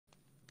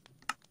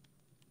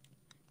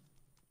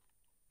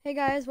Hey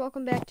guys,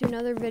 welcome back to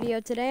another video.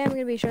 Today I'm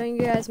going to be showing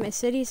you guys my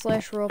city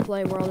slash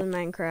roleplay world in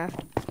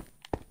Minecraft.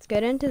 Let's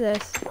get into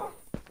this.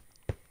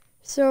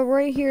 So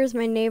right here is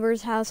my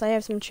neighbor's house. I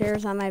have some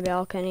chairs on my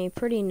balcony.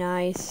 Pretty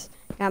nice.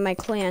 Got my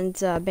clan's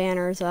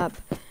banners up.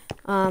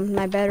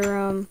 My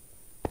bedroom.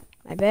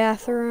 My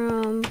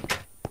bathroom.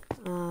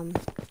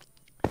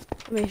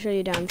 Let me show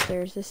you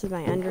downstairs. This is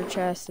my under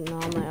chest and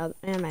all my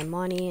and my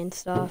money and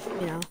stuff.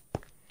 You know,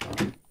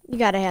 you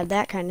gotta have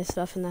that kind of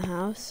stuff in the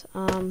house.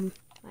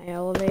 My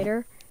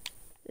elevator.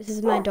 This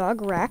is my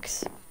dog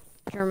Rex,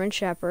 German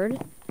Shepherd.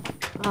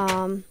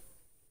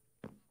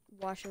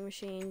 Washing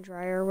machine,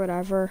 dryer,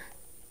 whatever.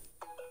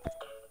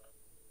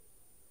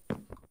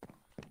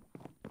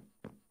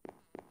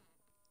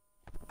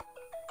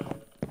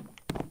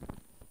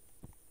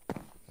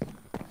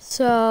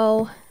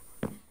 So,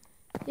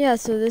 yeah,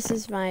 so this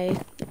is my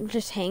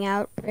just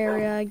hangout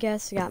area, I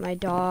guess. I got my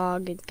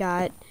dog, it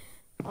got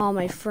all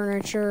my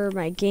furniture,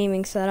 my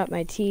gaming setup,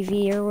 my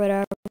TV or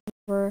whatever.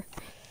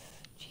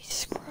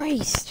 Jesus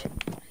Christ.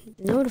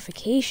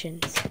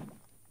 Notifications.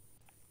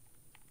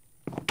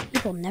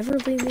 People never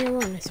leave me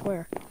alone, I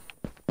swear.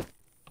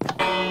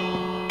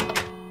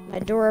 My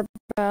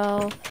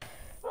doorbell.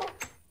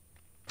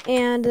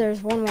 And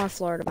there's one more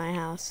floor to my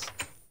house.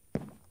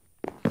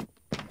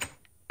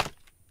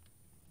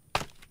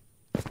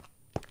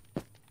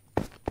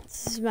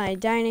 This is my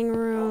dining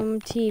room,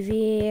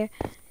 TV,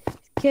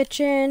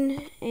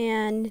 kitchen,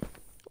 and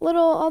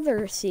little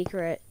other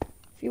secret.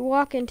 If you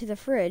walk into the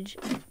fridge,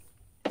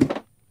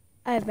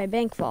 I have my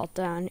bank vault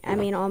down. I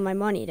mean, all my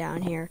money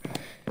down here.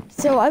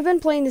 So I've been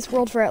playing this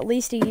world for at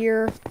least a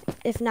year,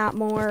 if not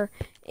more,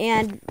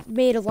 and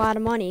made a lot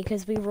of money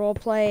because we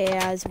roleplay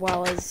as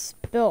well as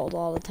build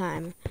all the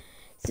time.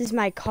 This is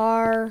my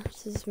car.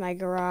 This is my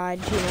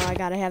garage. You know, I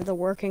gotta have the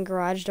working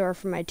garage door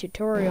for my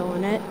tutorial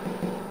in it.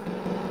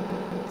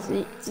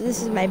 So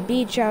this is my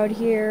beach out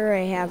here.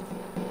 I have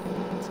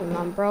some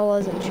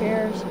umbrellas and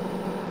chairs.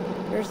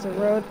 There's the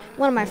road.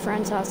 One of my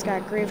friend's house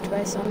got griefed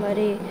by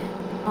somebody.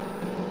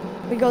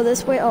 We go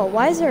this way. Oh,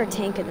 why is there a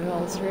tank in the middle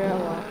of the street? Oh,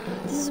 well.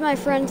 This is my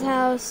friend's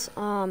house,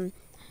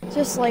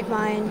 just like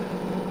mine.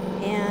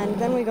 And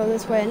then we go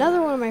this way.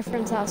 Another one of my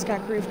friend's house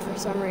got griefed for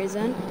some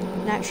reason.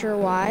 Not sure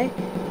why.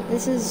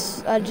 This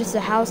is just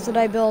a house that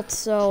I built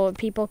so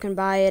people can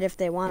buy it if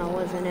they want to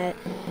live in it.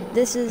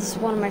 This is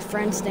one of my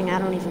friend's thing. I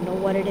don't even know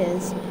what it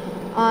is.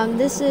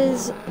 This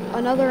is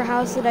another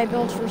house that I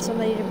built for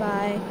somebody to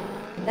buy.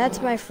 That's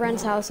my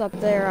friend's house up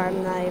there.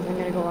 I'm not even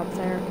going to go up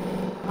there.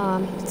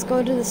 Let's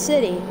go to the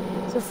city.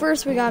 So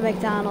first we got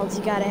McDonald's,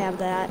 you gotta have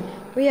that.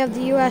 We have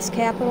the U.S.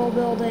 Capitol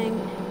building.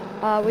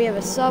 We have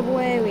a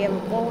subway, we have a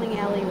bowling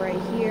alley right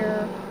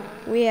here.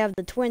 We have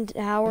the Twin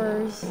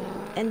Towers,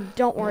 and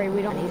don't worry,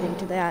 we don't need anything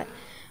to that.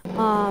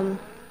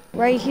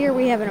 Right here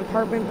we have an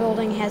apartment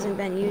building, hasn't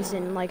been used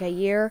in like a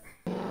year.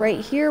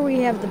 Right here we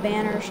have the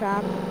banner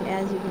shop,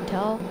 as you can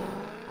tell.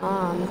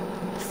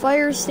 The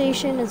fire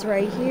station is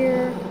right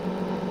here.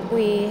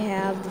 We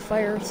have the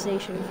fire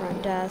station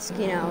front desk,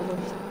 you know,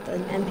 the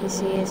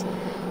NPCs.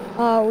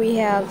 We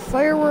have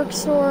fireworks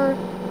store,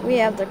 we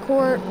have the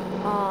court,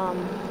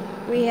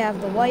 we have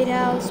the White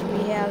House, we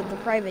have the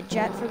private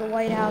jet for the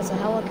White House, a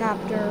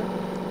helicopter,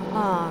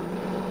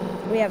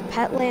 we have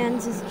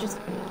Petlands, is just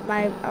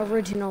my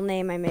original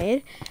name I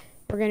made.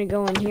 We're gonna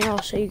go in here,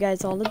 I'll show you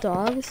guys all the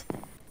dogs.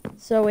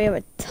 So we have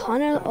a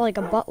ton of, like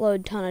a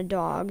buttload ton of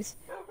dogs.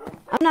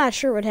 I'm not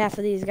sure what half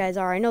of these guys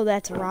are. I know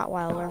that's a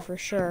Rottweiler for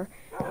sure.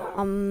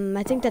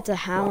 I think that's a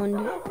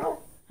hound.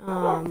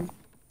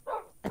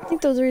 I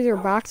think those are either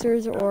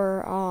boxers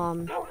or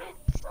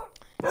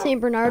St.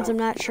 Bernards, I'm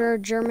not sure.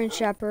 German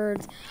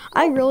Shepherds.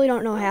 I really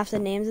don't know half the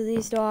names of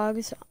these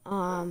dogs.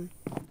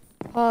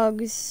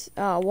 Pugs,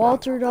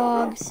 Walter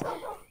dogs.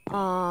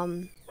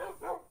 Don't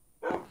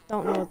know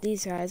what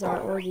these guys are,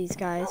 or these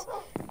guys.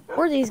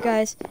 Or these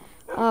guys.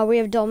 We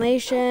have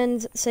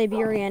Dalmatians,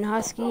 Siberian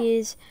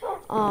Huskies,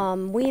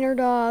 Wiener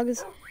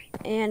dogs,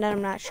 and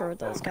I'm not sure what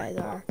those guys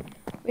are.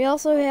 We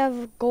also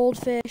have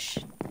goldfish.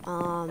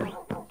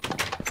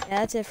 Yeah,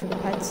 that's it for the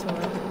pet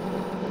store.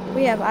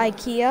 We have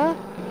IKEA.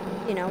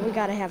 You know, we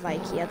gotta have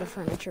IKEA, the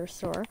furniture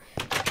store.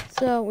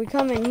 So we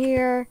come in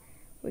here.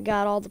 We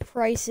got all the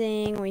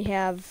pricing. We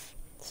have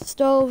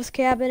stoves,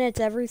 cabinets,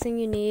 everything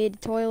you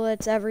need.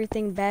 Toilets,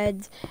 everything,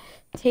 beds,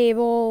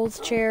 tables,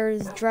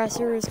 chairs,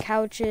 dressers,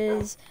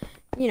 couches,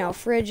 you know,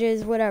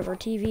 fridges, whatever,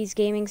 TVs,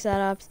 gaming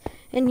setups.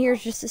 And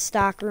here's just a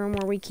stock room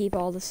where we keep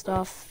all the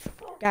stuff.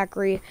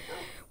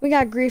 We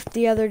got griefed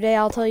the other day.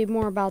 I'll tell you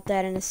more about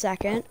that in a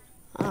second.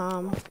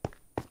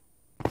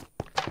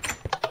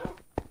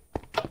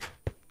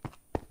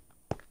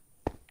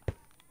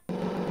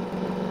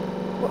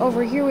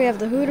 Over here we have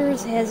the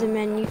Hooters. It hasn't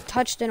been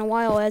touched in a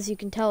while. As you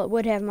can tell, it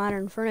would have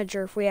modern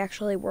furniture if we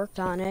actually worked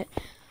on it.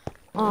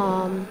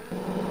 Now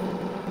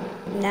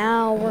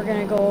we're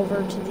gonna go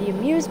over to the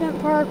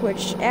amusement park,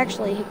 which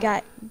actually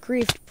got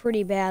griefed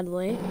pretty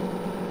badly,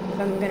 if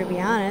I'm gonna be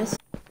honest.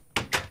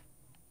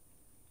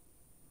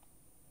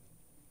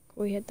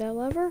 We hit that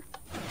lever.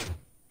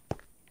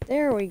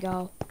 There we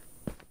go.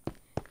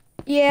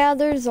 Yeah,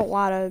 there's a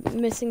lot of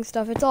missing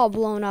stuff. It's all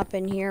blown up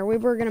in here. We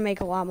were gonna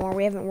make a lot more.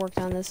 We haven't worked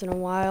on this in a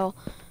while.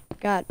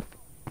 Got,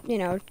 you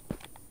know,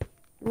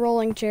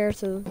 rolling chairs,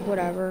 so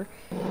whatever.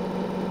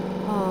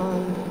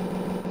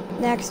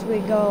 Next we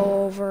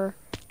go over.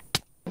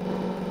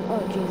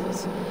 Oh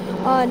Jesus.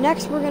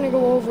 Next we're gonna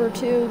go over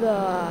to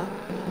the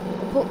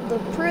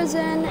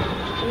prison.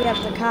 We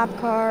have the cop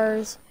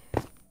cars.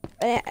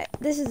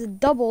 This is a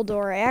double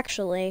door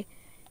actually.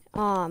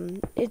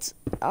 It's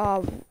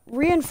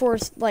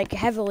reinforced, like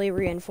heavily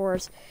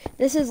reinforced.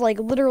 This is like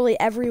literally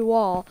every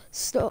wall,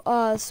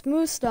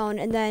 smooth stone,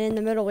 and then in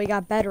the middle we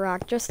got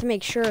bedrock just to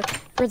make sure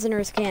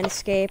prisoners can't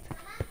escape.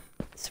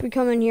 So we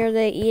come in here,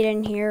 they eat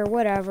in here,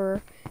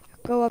 whatever.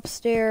 Go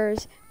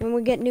upstairs. When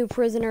we get new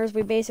prisoners,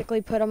 we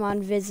basically put them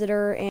on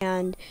visitor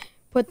and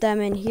put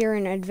them in here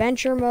in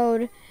adventure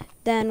mode.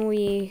 Then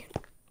we,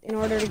 in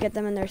order to get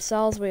them in their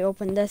cells, we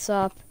open this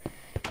up,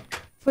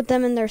 put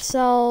them in their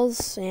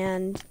cells,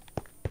 and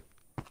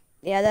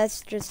yeah,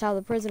 that's just how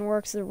the prison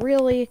works. The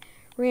really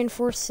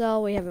reinforced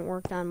cell we haven't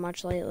worked on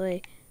much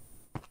lately.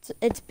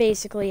 It's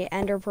basically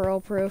Ender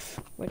Pearl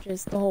proof, which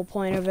is the whole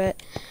point of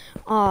it.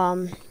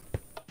 Yoink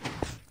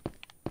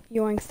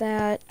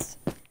that.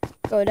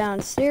 Go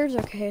downstairs.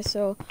 Okay,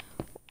 so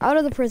out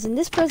of the prison.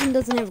 This prison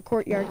doesn't have a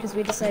courtyard because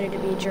we decided to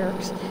be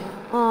jerks.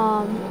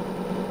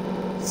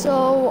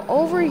 So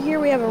over here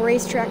we have a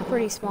racetrack,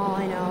 pretty small,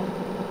 I know.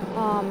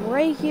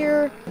 Right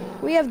here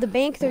we have the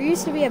bank. There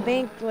used to be a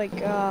bank,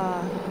 like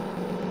I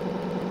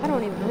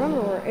don't even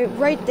remember where.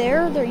 Right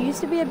there used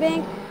to be a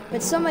bank,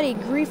 but somebody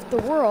griefed the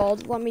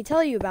world. Let me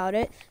tell you about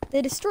it.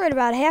 They destroyed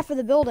about half of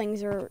the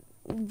buildings, or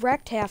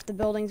wrecked half the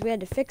buildings. We had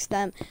to fix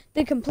them.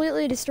 They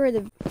completely destroyed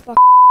the fuck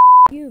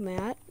you,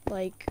 Matt.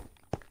 Like,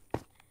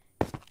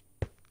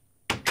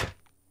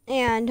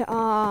 and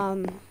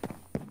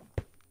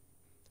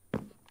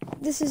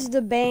this is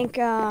the bank.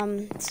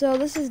 So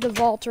this is the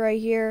vault right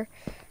here.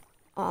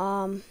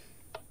 One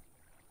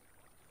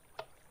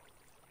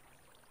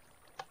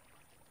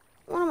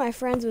of my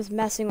friends was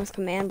messing with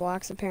command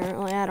blocks,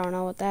 apparently. I don't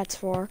know what that's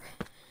for.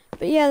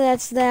 But yeah,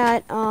 that's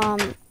that.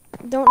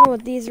 Don't know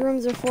what these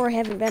rooms are for.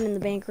 Haven't been in the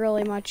bank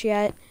really much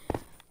yet.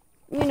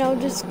 You know,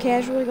 just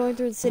casually going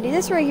through the city.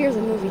 This right here is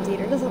a movie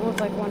theater. It doesn't look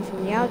like one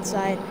from the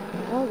outside.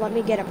 Well, let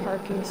me get a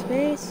parking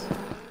space.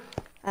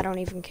 I don't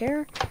even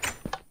care.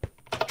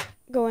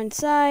 Go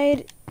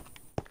inside.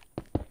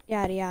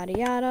 Yada, yada,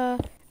 yada.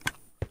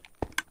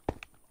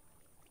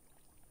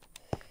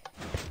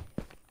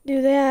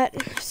 Do that.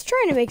 Just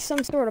trying to make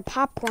some sort of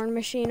popcorn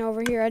machine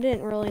over here. I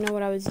didn't really know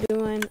what I was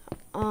doing.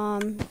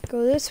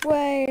 Go this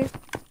way.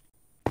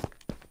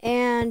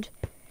 And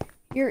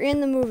you're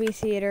in the movie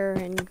theater,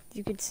 and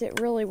you could sit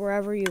really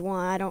wherever you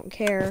want. I don't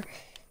care.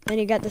 Then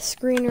you got the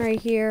screen right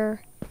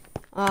here.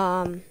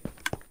 Yeah,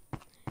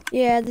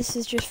 this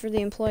is just for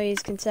the employees,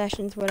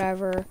 concessions,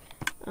 whatever.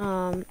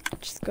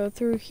 Just go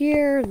through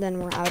here, then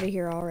we're out of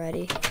here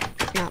already.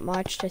 Not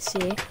much to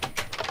see.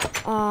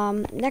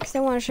 Next I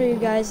want to show you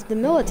guys the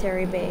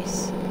military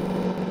base.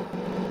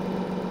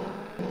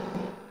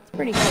 It's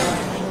pretty cool,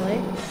 actually.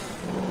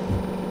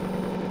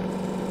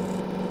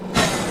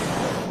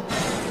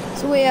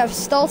 So we have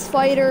stealth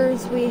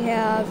fighters, we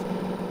have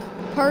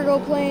cargo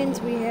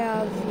planes, we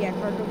have, yeah,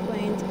 cargo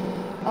planes.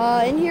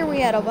 In here we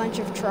had a bunch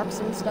of trucks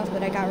and stuff,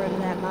 but I got rid of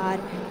that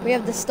mod. We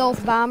have the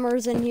stealth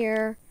bombers in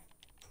here.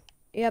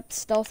 Yep,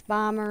 stealth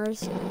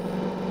bombers.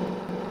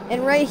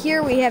 And right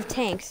here we have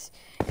tanks.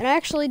 And I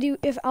actually do,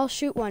 if I'll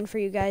shoot one for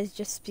you guys,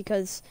 just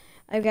because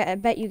I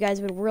bet you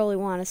guys would really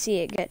want to see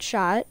it get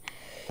shot.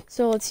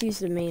 So let's use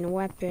the main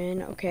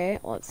weapon. Okay,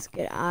 let's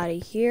get out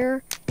of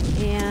here.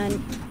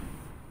 And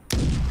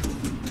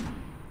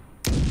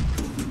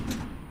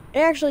it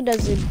actually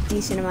does a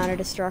decent amount of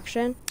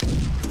destruction.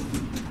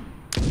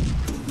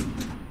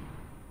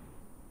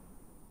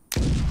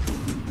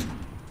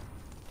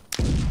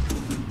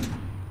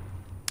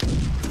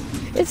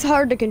 It's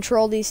hard to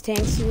control these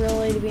tanks,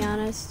 really, to be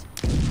honest.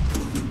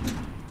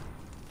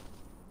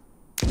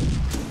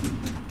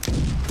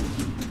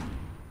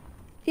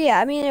 Yeah,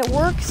 I mean, it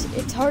works.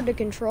 It's hard to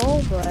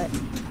control, but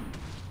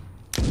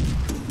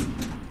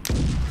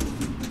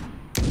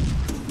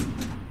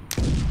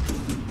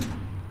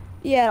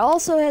yeah, it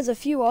also has a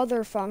few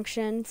other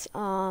functions.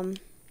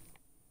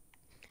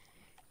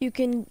 You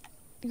can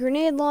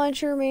grenade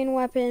launcher, main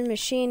weapon,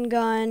 machine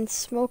gun,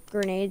 smoke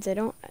grenades. I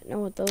don't know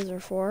what those are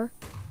for.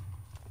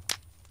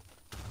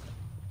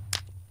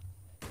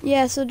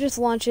 Yeah, so it just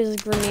launches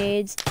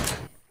grenades.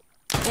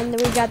 And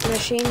then we got the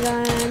machine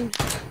gun.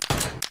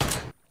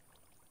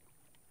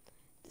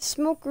 The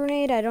smoke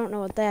grenade, I don't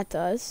know what that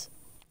does.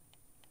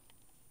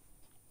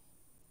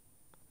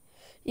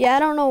 Yeah, I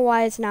don't know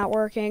why it's not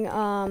working.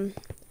 Well,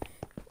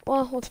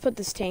 let's put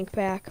this tank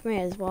back. May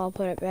as well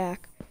put it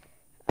back.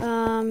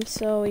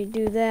 So we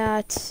do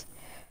that.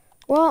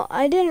 Well,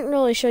 I didn't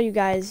really show you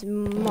guys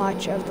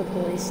much of the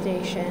police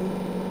station.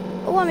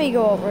 But let me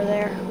go over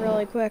there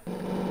really quick.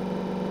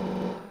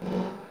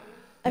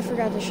 I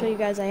forgot to show you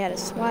guys I had a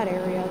SWAT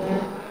area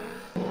there.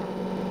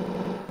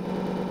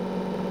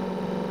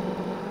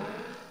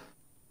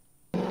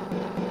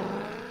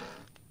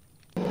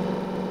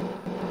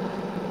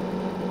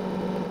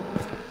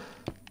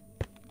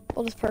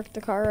 we'll just park the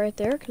car right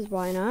there, because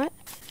why not?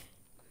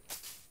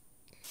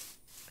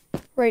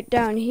 Right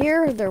down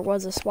here, there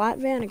was a SWAT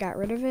van. I got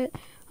rid of it.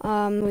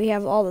 We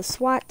have all the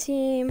SWAT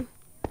team.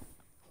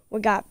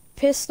 We got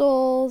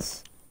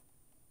pistols.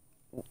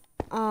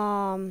 We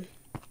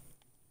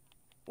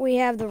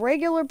have the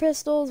regular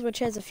pistols, which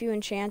has a few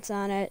enchants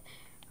on it.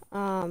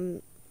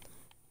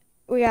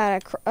 We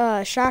got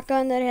a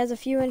shotgun that has a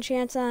few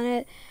enchants on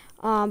it.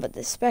 But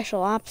the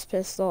special ops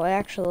pistol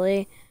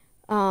actually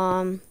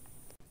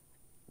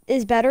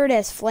is better. It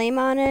has flame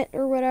on it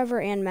or whatever,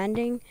 and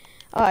mending.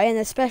 And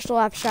the special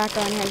ops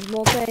shotgun has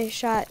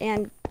multi-shot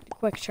and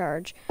quick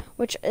charge,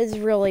 which is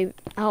really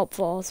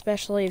helpful,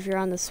 especially if you're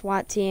on the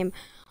SWAT team.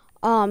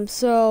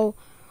 So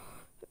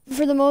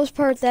for the most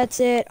part, that's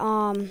it.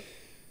 Oh,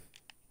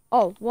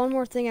 one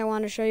more thing I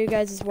want to show you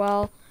guys as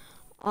well.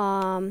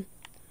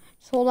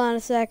 Just hold on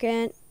a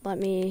second. Let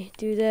me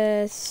do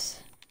this.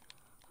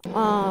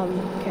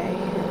 Okay,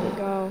 here we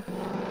go.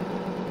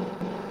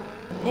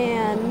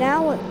 And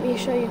now let me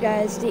show you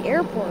guys the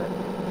airport.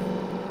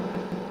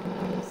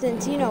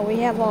 Since, you know, we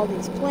have all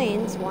these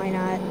planes, why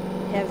not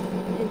have,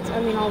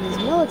 all these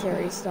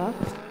military stuff.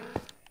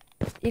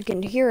 You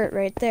can hear it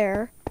right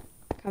there.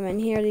 Come in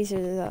here, these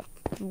are the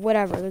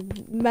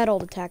metal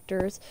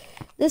detectors.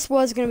 This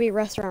was going to be a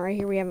restaurant right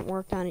here. We haven't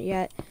worked on it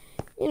yet.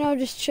 You know,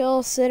 just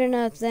chill, sit in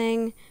a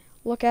thing,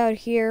 look out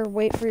here,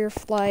 wait for your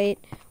flight.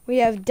 We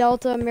have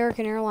Delta,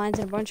 American Airlines,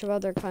 and a bunch of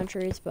other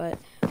countries, but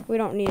we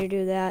don't need to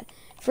do that.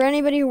 For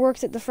anybody who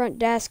works at the front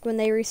desk, when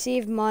they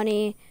receive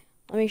money,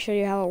 let me show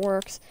you how it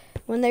works.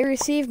 When they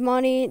receive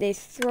money, they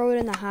throw it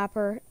in the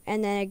hopper,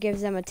 and then it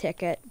gives them a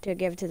ticket to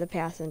give to the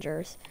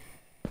passengers.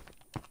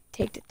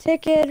 Take the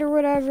ticket or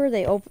whatever,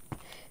 they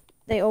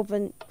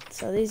open,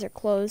 so these are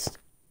closed.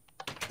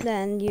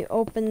 Then you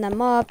open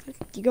them up,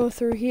 you go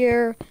through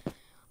here.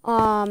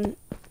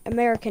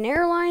 American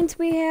Airlines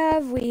we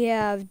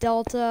have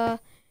Delta.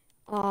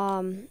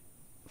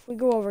 If we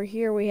go over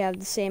here, we have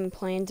the same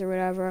planes or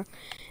whatever.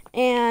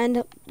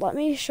 And let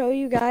me show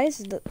you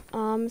guys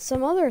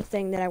some other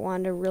thing that I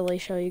wanted to really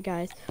show you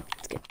guys.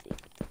 Let's get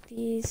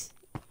these.